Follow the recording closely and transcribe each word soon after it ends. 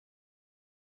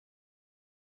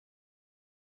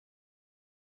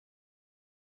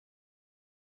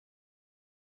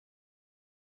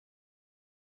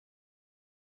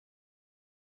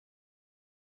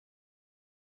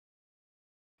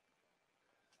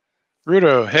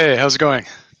Rudo, hey, how's it going?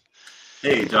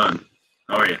 Hey, John.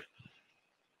 How are you?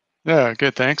 Yeah,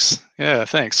 good, thanks. Yeah,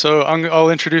 thanks. So I'll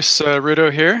introduce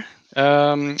Rudo here.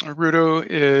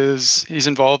 Rudo he's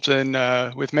involved in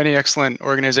with many excellent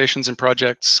organizations and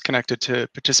projects connected to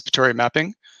participatory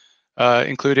mapping,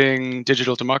 including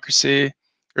Digital Democracy,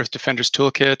 Earth Defenders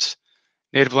Toolkit,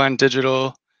 Native Land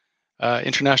Digital,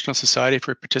 International Society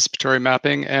for Participatory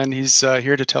Mapping, and he's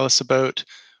here to tell us about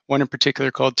one in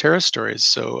particular called Terrastories.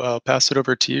 So I'll pass it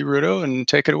over to you, Rudo, and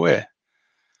take it away.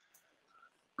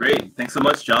 Great. Thanks so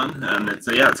much, John. And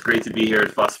it's great to be here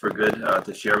at FOSS4G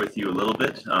to share with you a little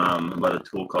bit about a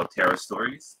tool called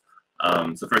Terrastories.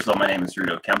 So first of all, my name is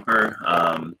Rudo Kemper.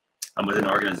 I'm with an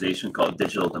organization called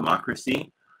Digital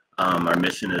Democracy. Our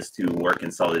mission is to work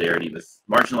in solidarity with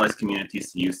marginalized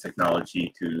communities to use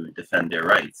technology to defend their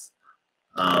rights.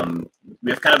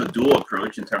 We have kind of a dual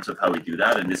approach in terms of how we do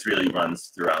that, and this really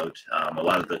runs throughout a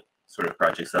lot of the sort of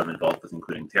projects that I'm involved with,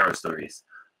 including Terrastories.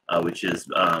 Which is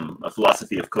a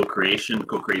philosophy of co-creation,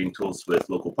 co-creating tools with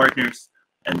local partners,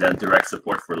 and then direct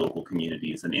support for local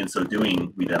communities. And in so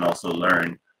doing, we then also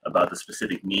learn about the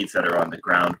specific needs that are on the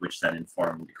ground, which then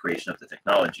inform the creation of the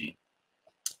technology.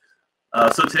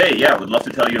 So today, yeah, I would love to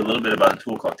tell you a little bit about a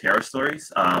tool called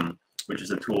Terrastories, which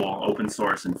is a tool open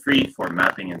source and free for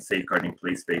mapping and safeguarding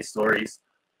place-based stories.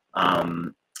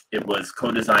 It was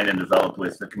co-designed and developed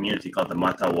with a community called the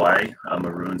Matawai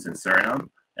Maroons in Suriname,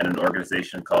 and an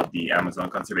organization called the Amazon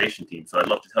Conservation Team. So I'd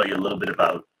love to tell you a little bit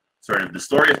about sort of the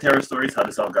story of Terrastories, how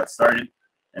this all got started,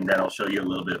 and then I'll show you a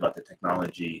little bit about the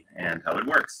technology and how it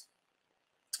works.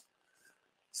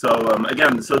 So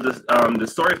the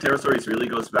story of Terrastories really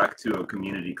goes back to a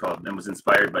community called, and was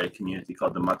inspired by a community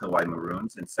called the Matawai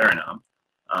Maroons in Suriname.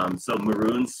 So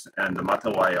Maroons and the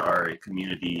Matawai are a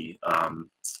community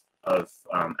of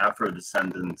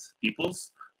Afro-descendant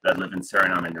peoples that live in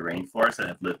Suriname in the rainforest and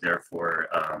have lived there for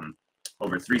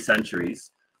over 3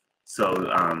 centuries. So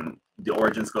the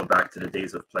origins go back to the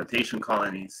days of plantation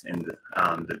colonies in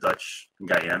the Dutch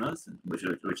Guianas,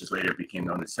 which is later became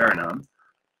known as Suriname,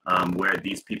 where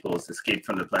these peoples escaped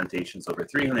from the plantations over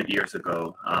 300 years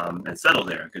ago and settled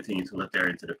there and continue to live there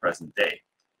into the present day.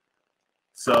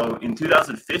 So in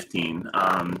 2015,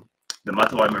 the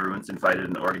Matawai Maroons invited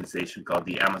an organization called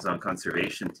the Amazon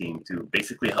Conservation Team to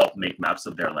basically help make maps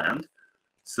of their land.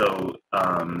 So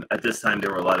at this time,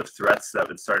 there were a lot of threats that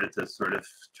had started to sort of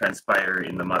transpire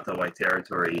in the Matawai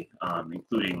territory,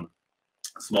 including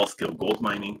small-scale gold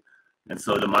mining. And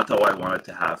so the Matawai wanted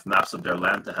to have maps of their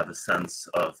land to have a sense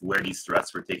of where these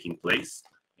threats were taking place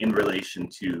in relation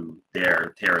to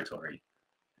their territory.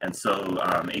 And so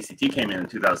ACT came in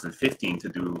 2015 to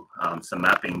do some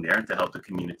mapping there to help the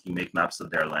community make maps of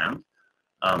their land.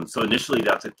 So initially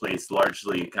that took place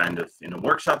largely kind of in a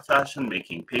workshop fashion,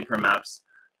 making paper maps.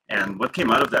 And what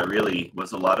came out of that really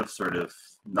was a lot of sort of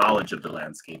knowledge of the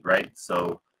landscape, right?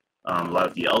 So a lot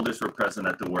of the elders were present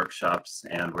at the workshops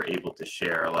and were able to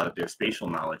share a lot of their spatial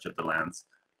knowledge of the lands,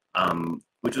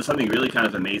 which was something really kind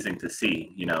of amazing to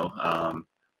see, you know,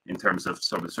 in terms of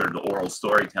sort of the oral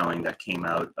storytelling that came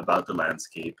out about the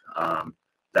landscape.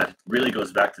 That really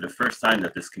goes back to the first time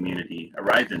that this community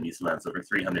arrived in these lands over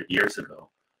 300 years ago.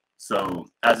 So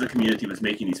as the community was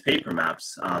making these paper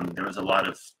maps, there was a lot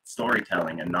of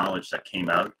storytelling and knowledge that came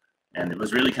out. And it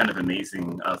was really kind of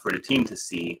amazing for the team to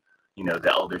see, you know,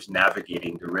 the elders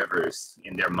navigating the rivers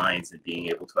in their minds and being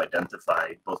able to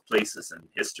identify both places and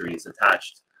histories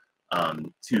attached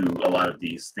to a lot of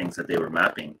these things that they were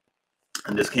mapping.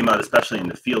 And this came out especially in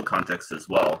the field context as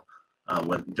well.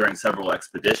 During several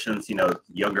expeditions, you know,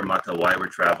 younger Matawai were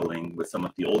traveling with some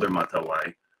of the older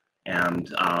Matawai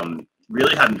and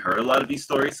really hadn't heard a lot of these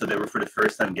stories. So they were for the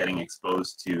first time getting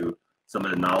exposed to some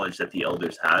of the knowledge that the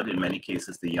elders had. In many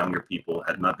cases, the younger people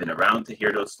had not been around to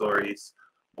hear those stories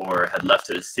or had left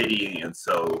to the city. And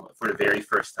so for the very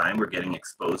first time, we're getting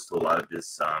exposed to a lot of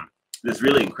this, this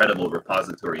really incredible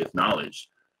repository of knowledge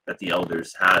that the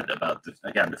elders had about,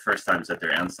 the first times that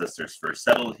their ancestors first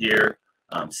settled here,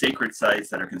 sacred sites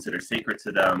that are considered sacred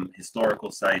to them,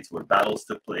 historical sites where battles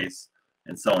took place,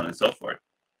 and so on and so forth.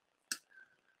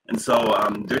 And so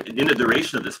in the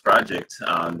duration of this project,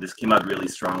 this came out really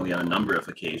strongly on a number of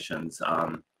occasions.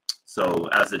 So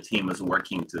as the team was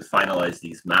working to finalize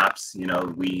these maps, you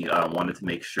know, we wanted to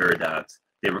make sure that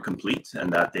they were complete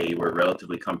and that they were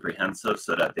relatively comprehensive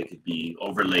so that they could be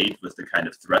overlaid with the kind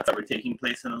of threats that were taking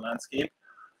place in the landscape.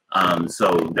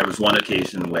 So there was one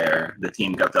occasion where the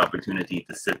team got the opportunity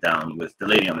to sit down with the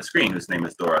lady on the screen, whose name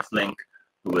is Dora Flink,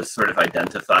 who was sort of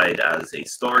identified as a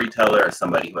storyteller, as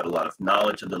somebody who had a lot of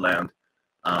knowledge of the land,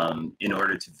 in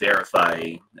order to verify,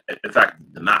 in fact,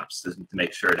 the maps, to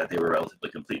make sure that they were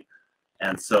relatively complete.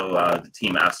 And so the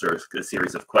team asked her a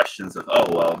series of questions of,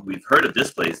 oh, well, we've heard of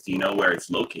this place. Do you know where it's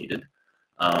located?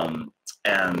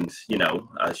 And, you know,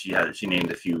 she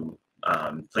named a few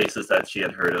places that she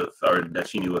had heard of or that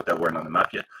she knew of that weren't on the map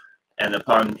yet. And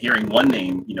upon hearing one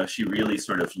name, you know, she really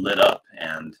sort of lit up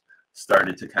and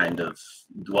started to kind of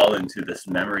dwell into this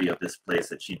memory of this place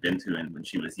that she'd been to when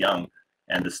she was young,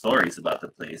 and the stories about the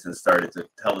place, and started to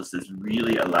tell us this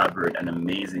really elaborate and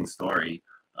amazing story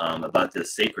about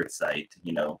this sacred site,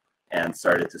 you know, and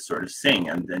started to sort of sing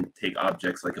and then take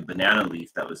objects like a banana leaf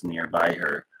that was nearby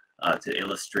her to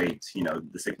illustrate, you know,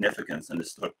 the significance and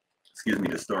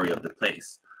the story of the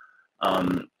place.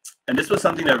 And this was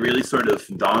something that really sort of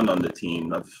dawned on the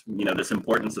team of, you know, this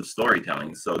importance of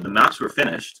storytelling. So the maps were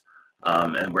finished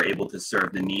and were able to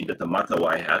serve the need that the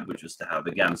Matawai had, which was to have,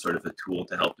 again, sort of a tool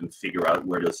to help them figure out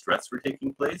where those threats were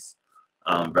taking place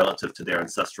relative to their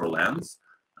ancestral lands.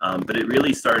 But it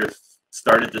really started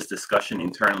this discussion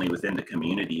internally within the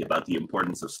community about the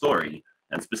importance of story,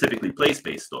 and specifically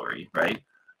place-based story, right?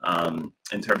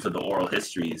 In terms of the oral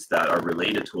histories that are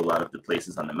related to a lot of the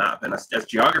places on the map. And as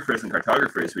geographers and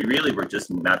cartographers, we really were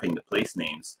just mapping the place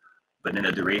names. But in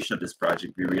the duration of this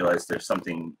project, we realized there's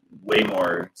something way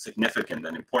more significant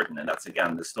and important, and that's,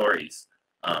 again, the stories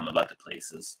about the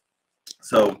places.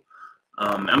 So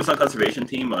Amazon Conservation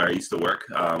Team, where I used to work,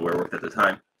 where I worked at the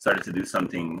time, started to do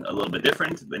something a little bit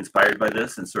different, inspired by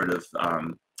this, and sort of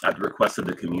at the request of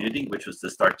the community, which was to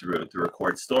start to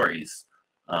record stories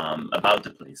about the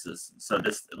places. So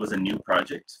this was a new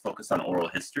project focused on oral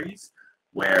histories,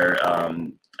 where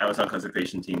Amazon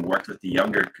Conservation Team worked with the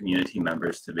younger community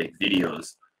members to make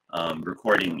videos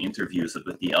recording interviews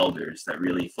with the elders that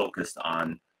really focused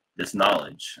on this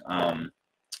knowledge.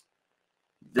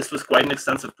 This was quite an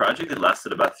extensive project. It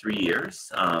lasted about 3 years.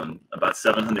 About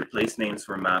 700 place names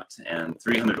were mapped and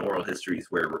 300 oral histories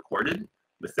were recorded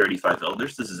with 35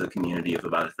 elders. This is a community of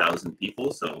about 1,000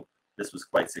 people, so this was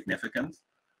quite significant.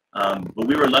 But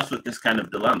we were left with this kind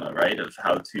of dilemma, right, of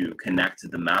how to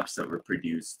connect the maps that were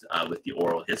produced with the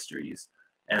oral histories.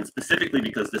 And specifically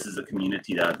because this is a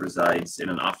community that resides in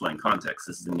an offline context.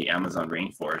 This is in the Amazon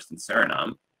rainforest in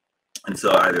Suriname. And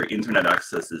so either internet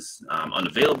access is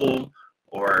unavailable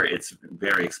or it's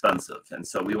very expensive. And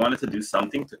so we wanted to do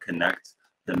something to connect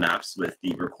the maps with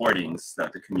the recordings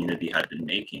that the community had been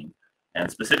making,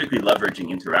 and specifically leveraging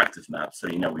interactive maps. So,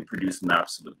 you know, we produced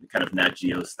maps with kind of Nat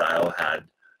Geo style, had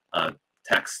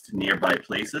text nearby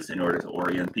places in order to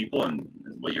orient people. And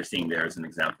what you're seeing there is an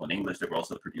example in English that were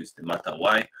also produced in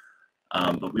Matawai.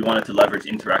 But we wanted to leverage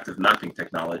interactive mapping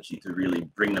technology to really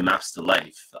bring the maps to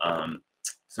life.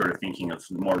 Sort of thinking of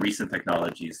more recent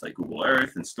technologies like Google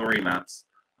Earth and story maps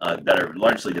that are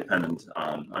largely dependent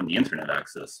on the internet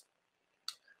access.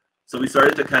 So we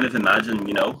started to kind of imagine,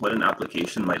 you know, what an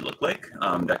application might look like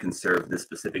that can serve this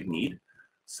specific need.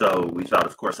 So we thought,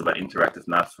 of course, about interactive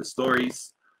maps for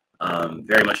stories,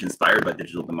 very much inspired by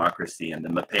digital democracy and the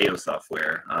Mapeo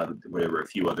software, where there were a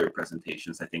few other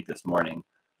presentations, I think, this morning.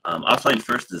 Offline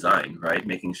first design, right?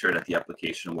 Making sure that the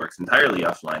application works entirely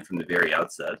offline from the very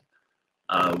outset.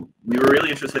 We were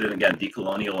really interested in, again,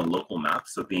 decolonial and local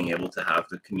maps, so being able to have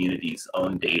the community's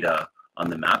own data on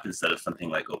the map instead of something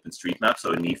like OpenStreetMap,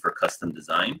 so a need for custom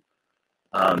design.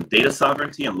 Data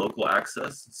sovereignty and local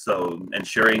access, so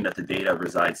ensuring that the data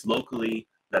resides locally,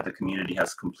 that the community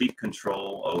has complete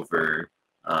control over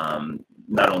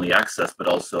not only access, but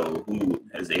also who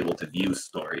is able to view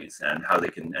stories and how they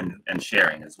can, and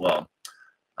sharing as well.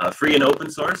 Free and open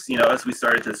source, you know, as we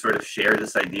started to sort of share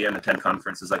this idea and attend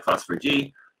conferences like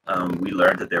FOSS4G, we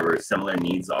learned that there were similar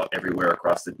needs everywhere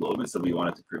across the globe. And so we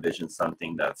wanted to provision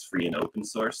something that's free and open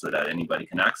source so that anybody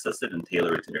can access it and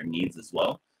tailor it to their needs as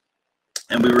well.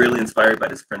 And we were really inspired by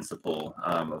this principle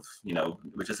of, you know,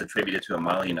 which is attributed to a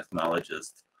Malian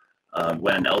ethnologist.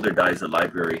 When an elder dies, the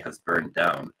library has burned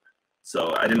down.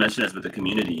 So I didn't mention this, but the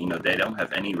community, you know, they don't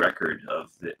have any record of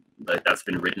that's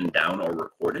been written down or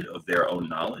recorded of their own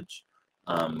knowledge.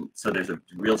 So there's a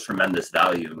real tremendous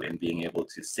value in being able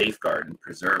to safeguard and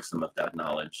preserve some of that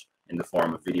knowledge in the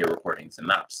form of video recordings and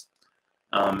maps.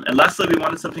 And lastly, we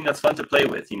wanted something that's fun to play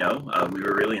with, you know. We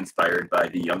were really inspired by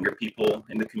the younger people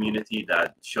in the community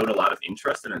that showed a lot of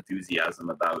interest and enthusiasm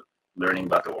about learning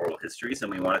about the oral histories,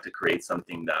 and we wanted to create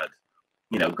something that,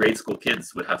 you know, grade school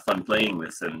kids would have fun playing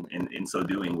with, and in so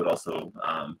doing would also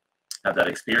have that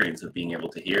experience of being able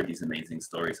to hear these amazing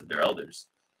stories of their elders.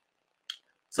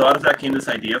 So out of that came this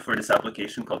idea for this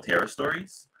application called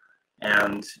Terrastories.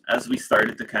 And as we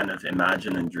started to kind of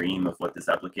imagine and dream of what this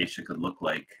application could look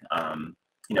like,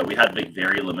 you know, we had like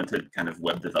very limited kind of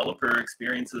web developer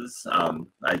experiences.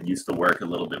 I used to work a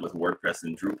little bit with WordPress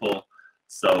and Drupal.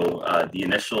 So the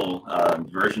initial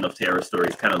version of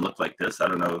Terrastories kind of looked like this. I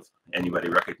don't know if anybody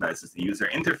recognizes the user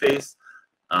interface,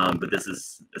 but this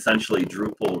is essentially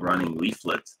Drupal running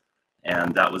leaflet.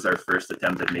 And that was our first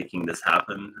attempt at making this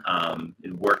happen.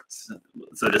 It worked.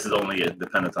 So this is only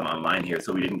dependent on online here.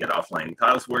 So we didn't get offline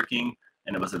tiles working.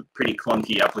 And it was a pretty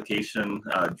clunky application.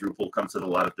 Drupal comes with a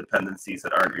lot of dependencies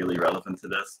that aren't really relevant to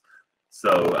this.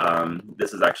 So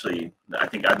this is actually, I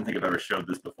don't think I've ever showed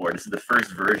this before. This is the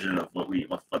first version of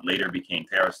what later became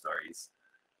Terrastories,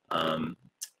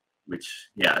 which,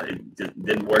 yeah, it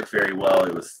didn't work very well.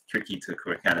 It was tricky to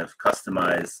kind of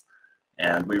customize.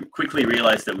 And we quickly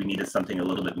realized that we needed something a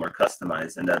little bit more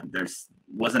customized, and that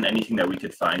wasn't anything that we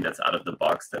could find that's out of the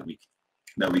box that we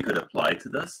could apply to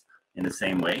this in the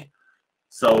same way.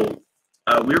 So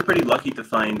we were pretty lucky to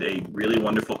find a really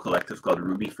wonderful collective called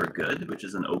Ruby for Good, which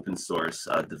is an open source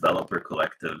developer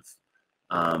collective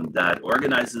that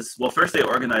organizes, well, first they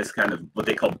organize kind of what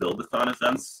they call build-a-thon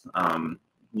events,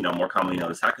 more commonly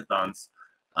known as hackathons,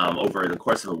 over the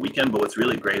course of a weekend. But what's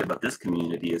really great about this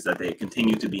community is that they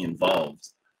continue to be involved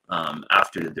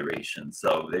after the duration.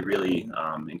 So they really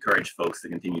encourage folks to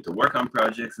continue to work on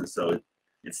projects. And so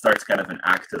it starts kind of an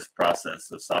active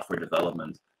process of software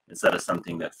development instead of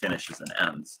something that finishes and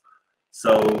ends.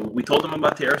 So we told them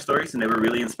about Terrastories, and they were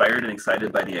really inspired and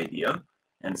excited by the idea.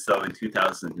 And so in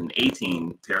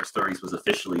 2018, Terrastories was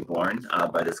officially born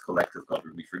by this collective called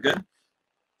Ruby for Good.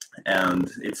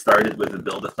 And it started with a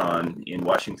build-a-thon in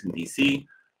Washington, D.C.,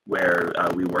 where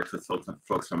we worked with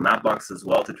folks from Mapbox as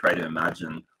well to try to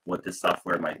imagine what this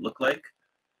software might look like.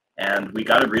 And we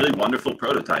got a really wonderful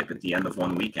prototype at the end of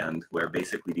one weekend, where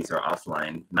basically these are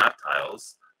offline map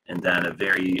tiles, and then a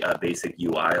very basic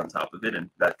UI on top of it, and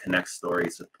that connects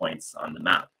stories with points on the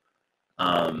map.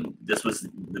 This was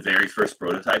the very first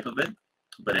prototype of it,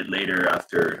 but it later,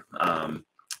 after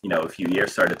a few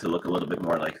years, started to look a little bit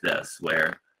more like this,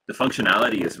 where the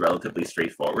functionality is relatively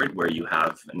straightforward, where you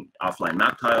have an offline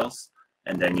map tiles,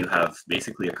 and then you have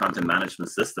basically a content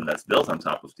management system that's built on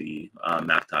top of the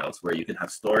map tiles, where you can have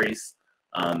stories.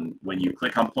 When you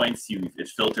click on points, it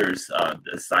filters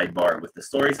the sidebar with the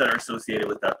stories that are associated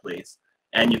with that place.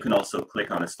 And you can also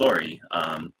click on a story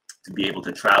to be able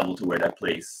to travel to where that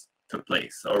place took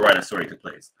place, or where that story took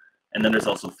place. And then there's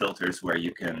also filters where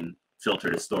you can filter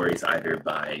the stories either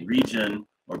by region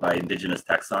or by indigenous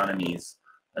taxonomies,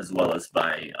 as well as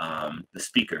by the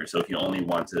speaker. So if you only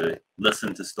want to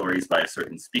listen to stories by a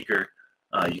certain speaker,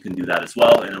 you can do that as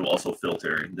well. And it will also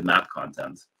filter the map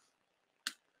content.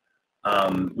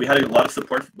 We had a lot of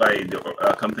support by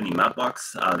the company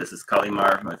Mapbox. This is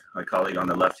Kalimar, my colleague on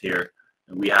the left here.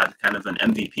 And we had kind of an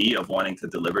MVP of wanting to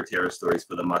deliver Terrastories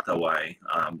for the Matawai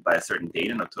by a certain date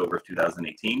in October of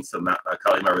 2018. So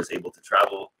Kalimar was able to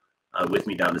travel with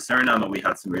me down to Suriname, and we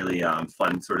had some really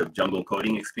fun sort of jungle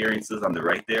coding experiences on the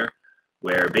right there,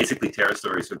 where basically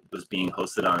Terrastories was being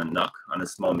hosted on a NUC, on a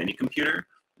small mini computer.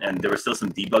 And there was still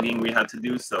some debugging we had to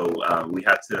do. So we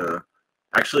had to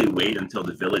actually wait until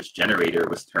the village generator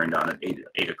was turned on at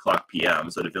 8 o'clock p.m.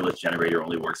 So the village generator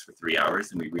only works for 3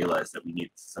 hours, and we realized that we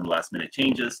needed some last minute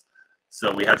changes.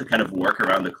 So we had to kind of work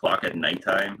around the clock at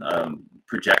nighttime,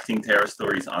 projecting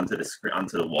Terrastories onto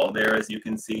the wall there, as you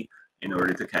can see, in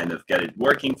order to kind of get it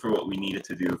working for what we needed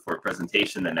to do for a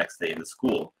presentation the next day in the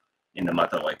school in the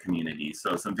Matawai community.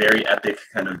 So some very epic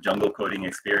kind of jungle coding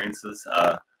experiences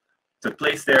took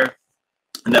place there.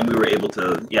 And then we were able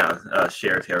to,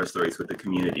 share Terrastories with the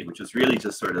community, which was really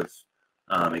just sort of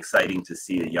exciting to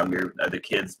see the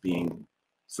kids being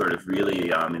sort of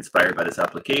really inspired by this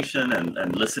application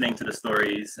and listening to the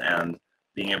stories and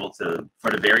being able to, for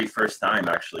the very first time,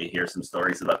 actually hear some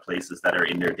stories about places that are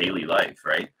in their daily life,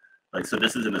 right? Like, so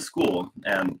this is in a school,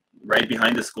 and right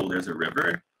behind the school, there's a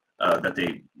river that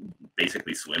they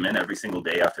basically swim in every single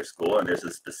day after school. And there's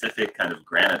a specific kind of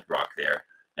granite rock there.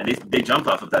 And they jump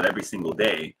off of that every single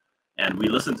day. And we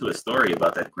listened to a story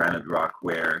about that granite rock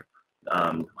where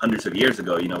hundreds of years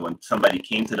ago, when somebody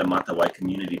came to the Matawai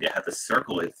community, they had to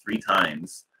circle it 3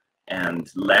 times and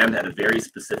land at a very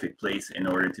specific place in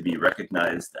order to be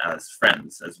recognized as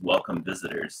friends, as welcome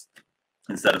visitors,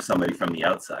 instead of somebody from the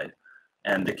outside.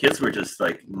 And the kids were just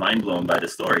like mind blown by the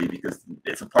story, because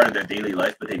it's a part of their daily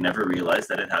life, but they never realized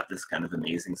that it had this kind of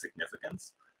amazing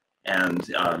significance. And,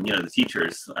 the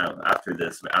teachers after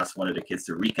this asked one of the kids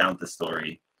to recount the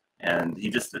story, and he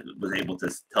just was able to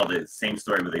tell the same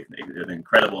story with an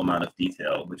incredible amount of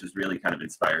detail, which is really kind of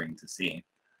inspiring to see.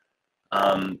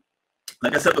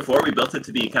 Like I said before, we built it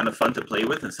to be kind of fun to play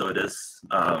with, and so it is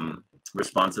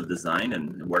responsive design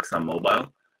and it works on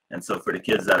mobile. And so for the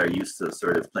kids that are used to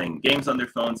sort of playing games on their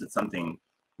phones, it's something,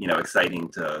 exciting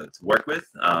to work with.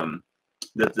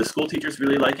 The school teachers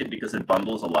really like it because it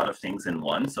bundles a lot of things in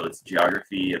one. So it's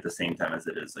geography at the same time as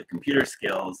it is like computer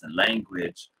skills and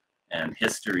language and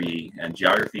history and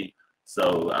geography. So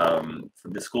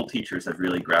the school teachers have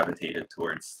really gravitated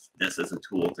towards this as a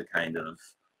tool to kind of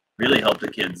really help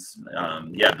the kids,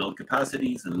 build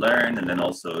capacities and learn, and then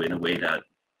also in a way that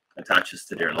attaches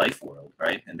to their life world,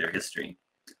 right, and their history.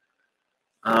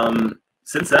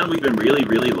 Since then, we've been really,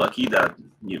 really lucky that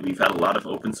we've had a lot of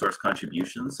open source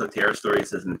contributions. So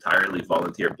Terrastories is entirely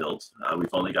volunteer built.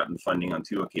 We've only gotten funding on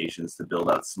 2 occasions to build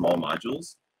out small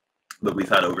modules, but we've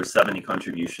had over 70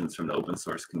 contributions from the open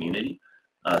source community.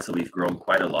 So we've grown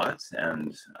quite a lot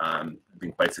and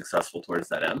been quite successful towards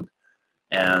that end.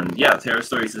 And yeah,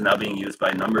 Terrastories is now being used by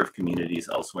a number of communities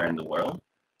elsewhere in the world.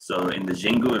 So in the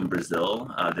Xingu in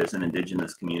Brazil, there's an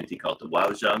indigenous community called the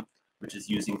Wauja, which is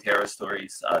using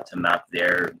Terrastories to map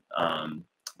their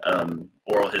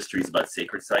oral histories about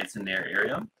sacred sites in their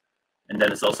area. And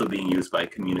then it's also being used by a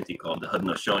community called the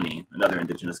Haudenosaunee, another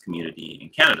indigenous community in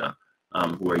Canada,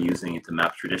 who are using it to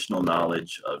map traditional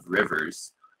knowledge of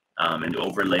rivers and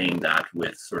overlaying that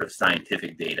with sort of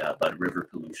scientific data about river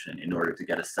pollution in order to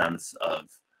get a sense of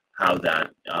how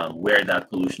that, where that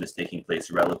pollution is taking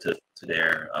place relative to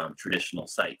their traditional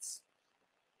sites.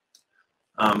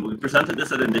 We presented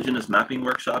this at Indigenous Mapping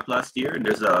Workshop last year, and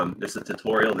there's a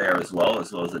tutorial there as well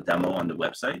as a demo on the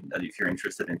website. And if you're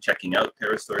interested in checking out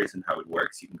Terrastories and how it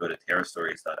works, you can go to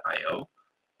terrastories.io,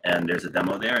 and there's a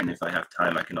demo there. And if I have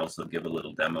time, I can also give a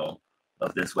little demo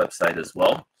of this website as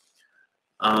well.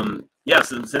 Yeah,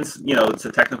 so since it's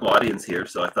a technical audience here,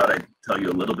 so I thought I'd tell you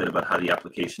a little bit about how the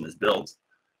application is built.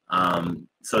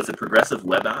 So it's a progressive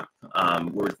web app.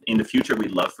 In the future,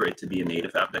 we'd love for it to be a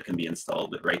native app that can be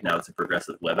installed, but right now it's a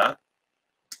progressive web app.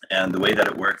 And the way that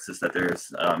it works is that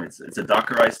there's it's a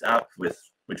Dockerized app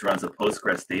which runs a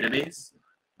Postgres database.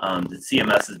 The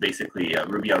CMS is basically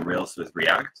Ruby on Rails with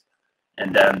React,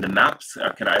 and then the maps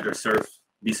can either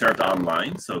be served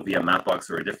online, so via Mapbox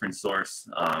or a different source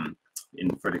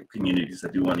for the communities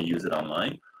that do want to use it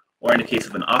online. Or in the case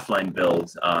of an offline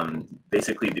build,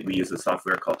 basically we use a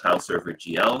software called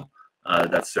FOSS4G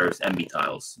that serves MB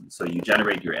tiles. So you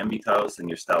generate your MB tiles in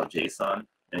your style JSON,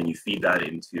 and you feed that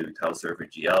into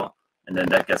FOSS4G, and then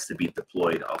that gets to be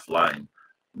deployed offline.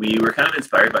 We were kind of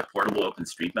inspired by portable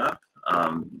OpenStreetMap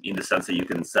in the sense that you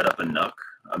can set up a NUC,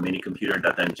 a mini computer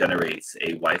that then generates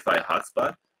a Wi-Fi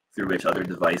hotspot through which other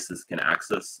devices can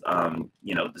access,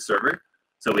 the server.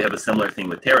 So we have a similar thing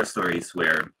with Terrastories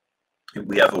where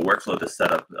we have a workflow to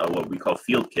set up what we call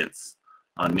field kits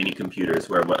on mini computers,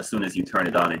 where as soon as you turn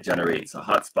it on, it generates a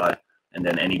hotspot, and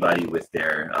then anybody with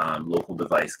their local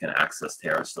device can access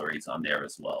Terrastories on there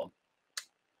as well.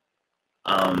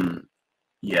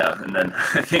 Yeah, and then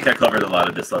I think I covered a lot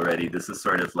of this already. This is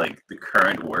sort of like the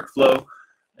current workflow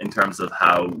in terms of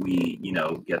how we,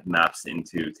 get maps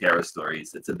into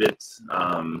Terrastories. It's a bit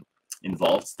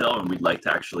involved still, and we'd like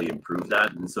to actually improve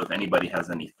that. And so if anybody has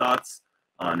any thoughts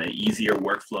on an easier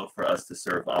workflow for us to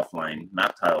serve offline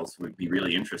map tiles, we'd be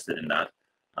really interested in that.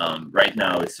 Right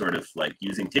now, it's sort of like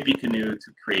using Tippecanoe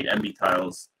to create MB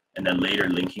tiles, and then later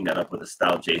linking that up with a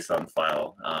style JSON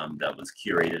file that was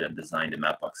curated and designed in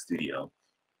Mapbox Studio.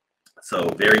 So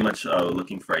very much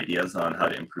looking for ideas on how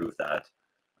to improve that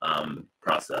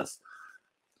process.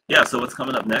 Yeah, so what's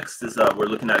coming up next is we're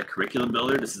looking at a curriculum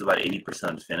builder. This is about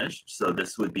 80% finished. So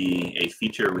this would be a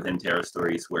feature within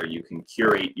Terrastories where you can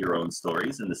curate your own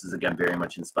stories. And this is, again, very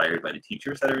much inspired by the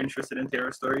teachers that are interested in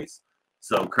Terrastories.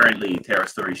 So currently,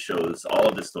 Terrastories shows all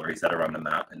of the stories that are on the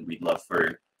map. And we'd love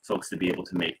for folks to be able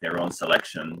to make their own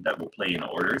selection that will play in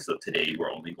order. So today,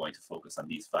 we're only going to focus on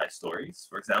these 5 stories,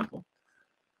 for example.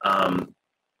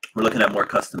 We're looking at more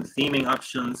custom theming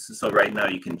options. So right now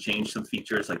you can change some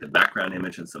features like the background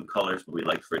image and some colors, but we'd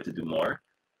like for it to do more.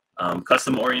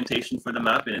 Custom orientation for the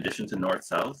map in addition to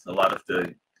north-south. A lot of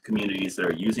the communities that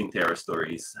are using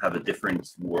Terrastories have a different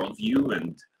worldview,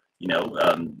 and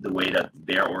the way that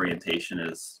their orientation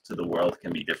is to the world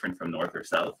can be different from north or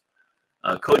south.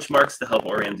 Coach marks to help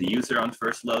orient the user on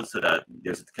first load so that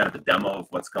there's kind of a demo of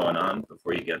what's going on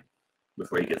before you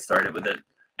get started with it.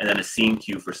 And then a scene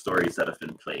cue for stories that have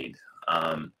been played,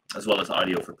 as well as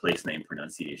audio for place name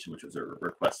pronunciation, which was a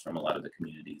request from a lot of the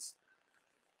communities.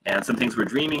 And some things we're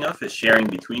dreaming of is sharing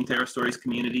between Terrastories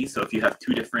communities. So if you have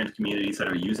 2 different communities that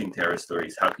are using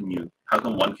Terrastories, how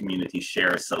can one community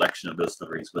share a selection of those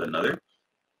stories with another?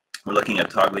 We're looking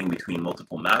at toggling between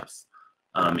multiple maps,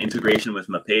 integration with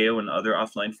Mapeo and other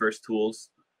offline first tools,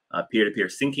 peer-to-peer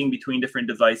syncing between different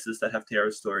devices that have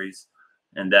Terrastories.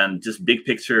 And then just big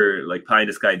picture, like pie in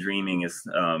the sky dreaming is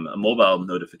a mobile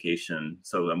notification.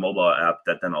 So a mobile app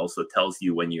that then also tells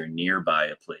you when you're nearby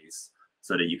a place.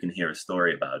 so that you can hear a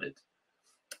story about it.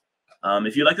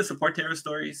 If you'd like to support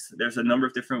Terrastories, there's a number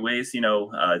of different ways.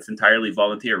 It's entirely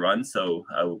volunteer run, so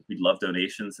we'd love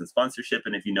donations and sponsorship.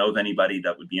 And if you know of anybody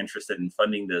that would be interested in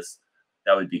funding this,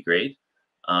 that would be great.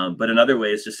 But another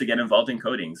way is just to get involved in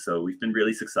coding. So we've been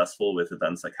really successful with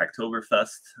events like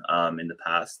Hacktoberfest in the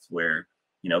past, where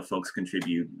folks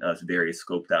contribute to various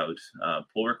scoped out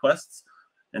pull requests.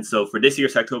 And so for this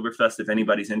year's Hacktoberfest, if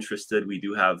anybody's interested, we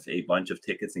do have a bunch of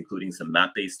tickets, including some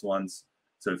map-based ones.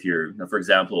 So if you're, for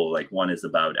example, like one is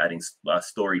about adding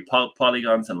story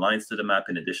polygons and lines to the map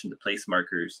in addition to place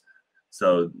markers.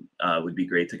 So it would be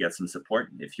great to get some support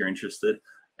if you're interested.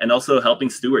 And also helping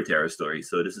steward Terrastories.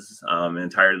 So this is an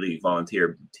entirely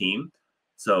volunteer team.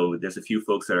 So there's a few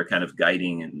folks that are kind of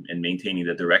guiding and maintaining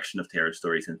the direction of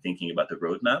Terrastories and thinking about the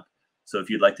roadmap. So if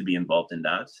you'd like to be involved in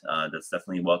that, that's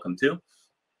definitely welcome too.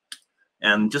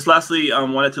 And just lastly,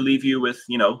 wanted to leave you with,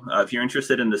 if you're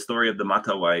interested in the story of the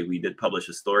Matawai, we did publish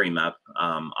a story map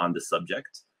on the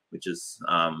subject, which is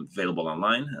available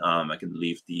online. I can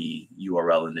leave the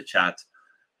URL in the chat,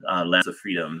 Lands of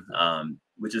Freedom,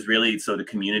 which is really so the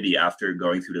community, after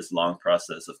going through this long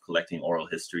process of collecting oral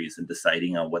histories and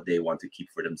deciding on what they want to keep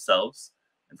for themselves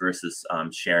versus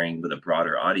sharing with a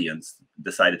broader audience,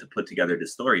 decided to put together the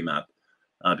story map.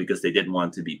 Because they didn't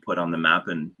want to be put on the map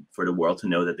and for the world to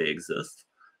know that they exist.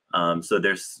 So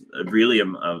there's a really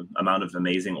amount of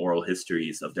amazing oral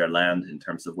histories of their land in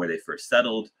terms of where they first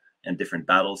settled and different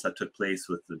battles that took place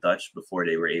with the Dutch before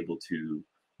they were able to,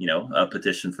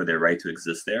 petition for their right to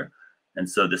exist there. And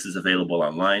so this is available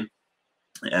online.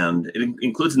 And it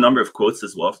includes a number of quotes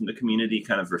as well from the community,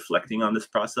 kind of reflecting on this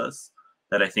process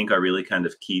that I think are really kind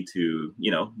of key to,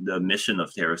 the mission of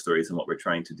Terrastories and what we're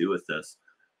trying to do with this.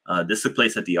 This took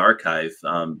place at the archive,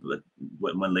 but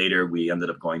when later we ended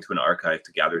up going to an archive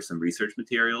to gather some research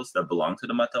materials that belong to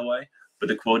the Matawai. But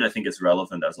the quote, I think, is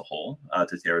relevant as a whole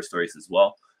to Terrastories as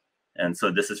well. And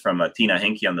so this is from Tina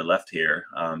Henke on the left here.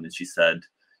 And she said,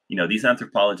 these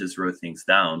anthropologists wrote things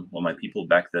down while my people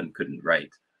back then couldn't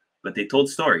write. But they told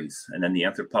stories, and then the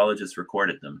anthropologists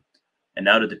recorded them. And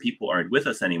now that the people aren't with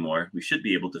us anymore, we should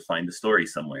be able to find the story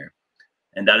somewhere.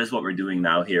 And that is what we're doing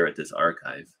now here at this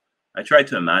archive. I tried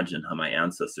to imagine how my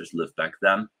ancestors lived back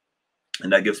then,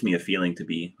 and that gives me a feeling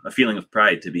of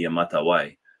pride to be a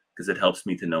Matawai, because it helps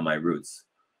me to know my roots.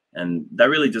 And that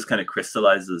really just kind of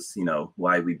crystallizes,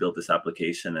 why we built this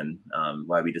application and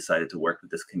why we decided to work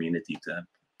with this community to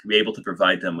be able to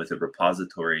provide them with a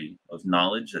repository of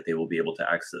knowledge that they will be able to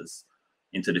access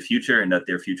into the future and that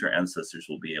their future ancestors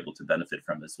will be able to benefit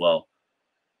from as well.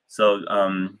 So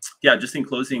yeah, just in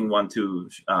closing, want to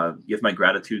give my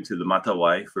gratitude to the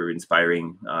Matawai for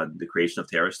inspiring the creation of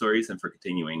Terrastories and for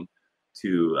continuing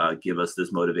to give us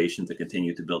this motivation to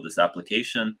continue to build this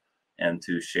application and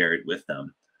to share it with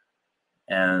them.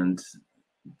 And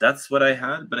that's what I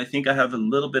had, but I think I have a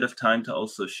little bit of time to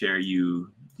also share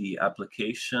you the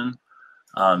application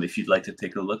if you'd like to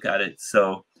take a look at it.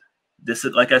 So this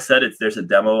is, like I said, there's a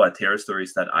demo at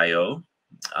terrastories.io.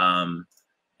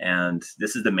 And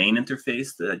this is the main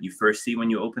interface that you first see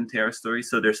when you open Terrastories.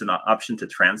 So there's an option to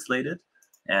translate it,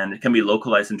 and it can be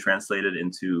localized and translated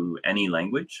into any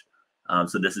language.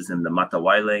 So this is in the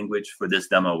Matawai language. For this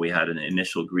demo, we had an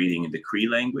initial greeting in the Cree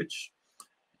language.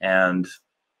 And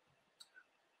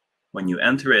when you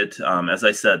enter it, as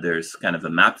I said, there's kind of a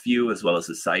map view as well as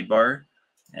a sidebar.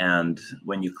 And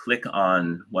when you click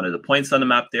on one of the points on the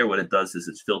map there, what it does is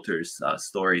it filters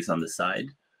stories on the side.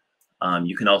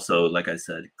 You can also, like I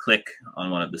said, click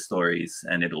on one of the stories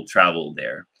and it'll travel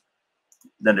there.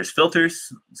 Then there's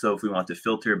filters. So if we want to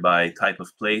filter by type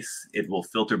of place, it will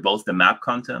filter both the map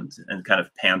content and kind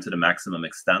of pan to the maximum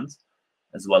extent,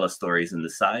 as well as stories in the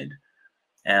side.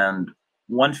 And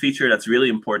one feature that's really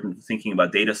important thinking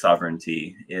about data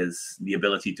sovereignty is the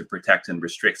ability to protect and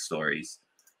restrict stories.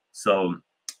 So,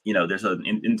 there's an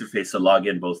interface to log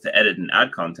in both to edit and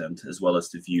add content, as well as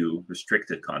to view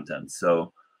restricted content.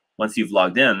 So once you've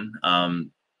logged in,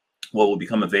 what will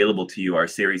become available to you are a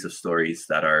series of stories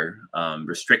that are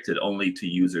restricted only to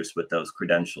users with those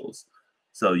credentials.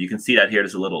 So you can see that here,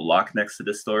 there's a little lock next to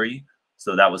this story.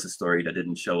 So that was a story that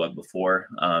didn't show up before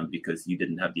because you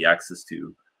didn't have the access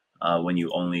to when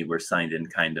you only were signed in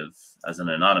kind of as an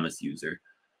anonymous user.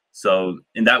 So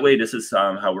in that way, this is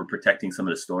how we're protecting some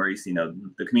of the stories.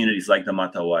 The communities like the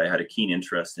Matawai had a keen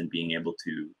interest in being able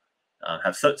to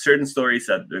have certain stories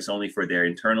that there's only for their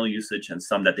internal usage and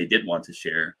some that they did want to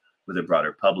share with a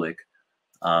broader public.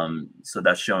 So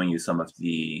that's showing you some of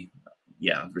the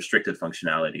restricted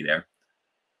functionality there.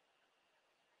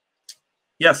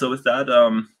 Yeah, so with that,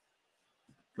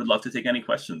 would love to take any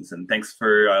questions, and thanks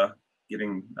for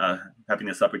having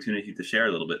this opportunity to share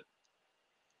a little bit.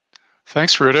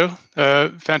 Thanks, Rudo.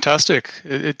 Fantastic.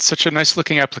 It's such a nice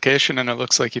looking application, and it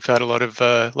looks like you've had a lot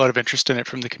of interest in it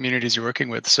from the communities you're working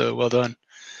with. So well done.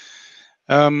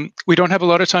 We don't have a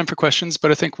lot of time for questions,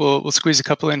 but I think we'll squeeze a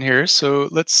couple in here. So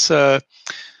let's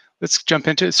jump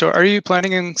into it. So are you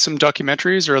planning in some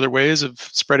documentaries or other ways of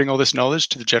spreading all this knowledge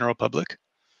to the general public?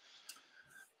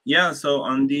 Yeah, so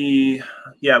we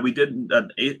did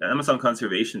the Amazon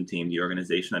Conservation Team, the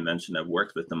organization I mentioned I've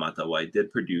worked with, the Matawai,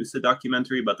 did produce a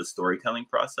documentary about the storytelling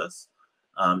process.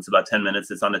 It's about 10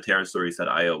 minutes. It's on the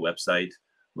Terrastories.io website,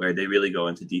 where they really go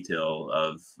into detail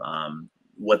of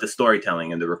what the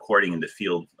storytelling and the recording in the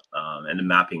field and the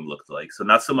mapping looked like. So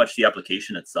not so much the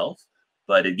application itself,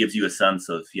 but it gives you a sense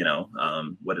of,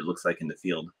 what it looks like in the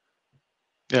field.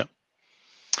 Yeah.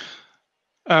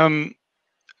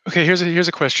 Okay, here's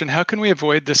a question. How can we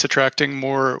avoid this attracting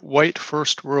more white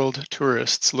first world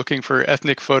tourists looking for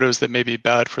ethnic photos that may be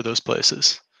bad for those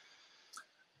places?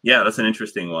 Yeah, that's an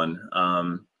interesting one.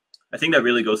 I think that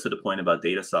really goes to the point about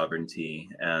data sovereignty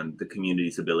and the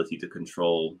community's ability to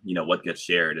control, what gets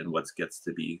shared and what gets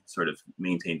to be sort of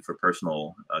maintained for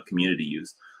personal community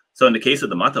use. So in the case of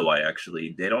the Matawai,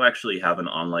 actually, they don't actually have an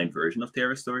online version of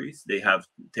Terrastories. They have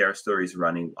Terrastories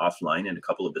running offline in a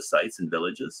couple of the sites and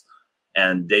villages.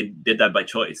 And they did that by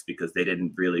choice because they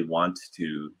didn't really want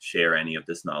to share any of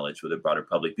this knowledge with the broader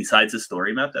public. Besides the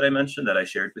story map that I mentioned that I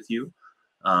shared with you,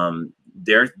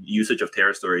 their usage of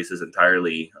Terrastories is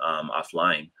entirely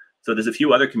offline. So there's a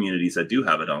few other communities that do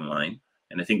have it online.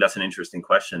 And I think that's an interesting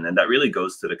question. And that really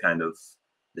goes to the kind of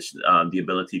the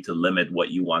ability to limit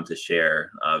what you want to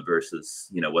share versus,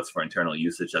 what's for internal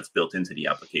usage that's built into the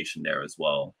application there as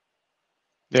well.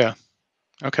 Yeah.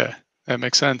 Okay. That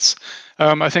makes sense.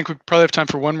 I think we probably have time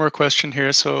for one more question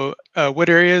here. So what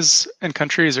areas and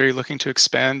countries are you looking to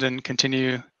expand and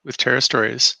continue with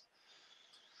Terrastories?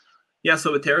 Yeah,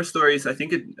 so with Terrastories, I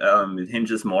think it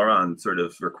hinges more on sort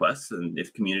of requests and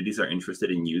if communities are interested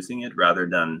in using it rather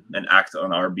than an act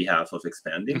on our behalf of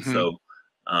expanding. Mm-hmm. So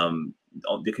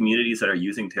the communities that are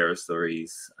using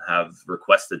Terrastories have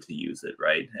requested to use it,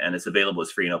 right? And it's available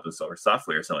as free and open source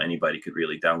software, so anybody could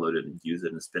really download it and use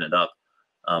it and spin it up.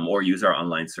 Or use our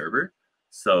online server.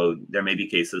 So there may be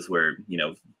cases where,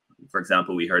 for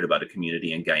example, we heard about a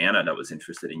community in Guyana that was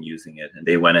interested in using it and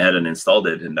they went ahead and installed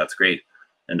it, and that's great.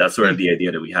 And that's sort of the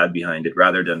idea that we had behind it,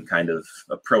 rather than kind of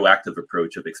a proactive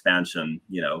approach of expansion,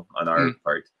 on our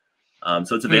part.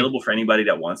 So it's available for anybody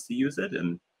that wants to use it.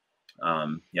 And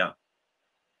yeah.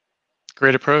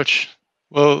 Great approach.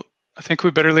 Well, I think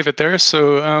we better leave it there.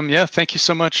 So yeah, thank you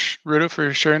so much, Rudo,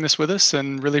 for sharing this with us,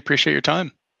 and really appreciate your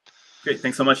time. Great.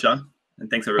 Thanks so much, John. And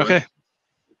thanks, everyone.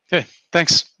 Okay.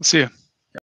 Thanks. We'll see you.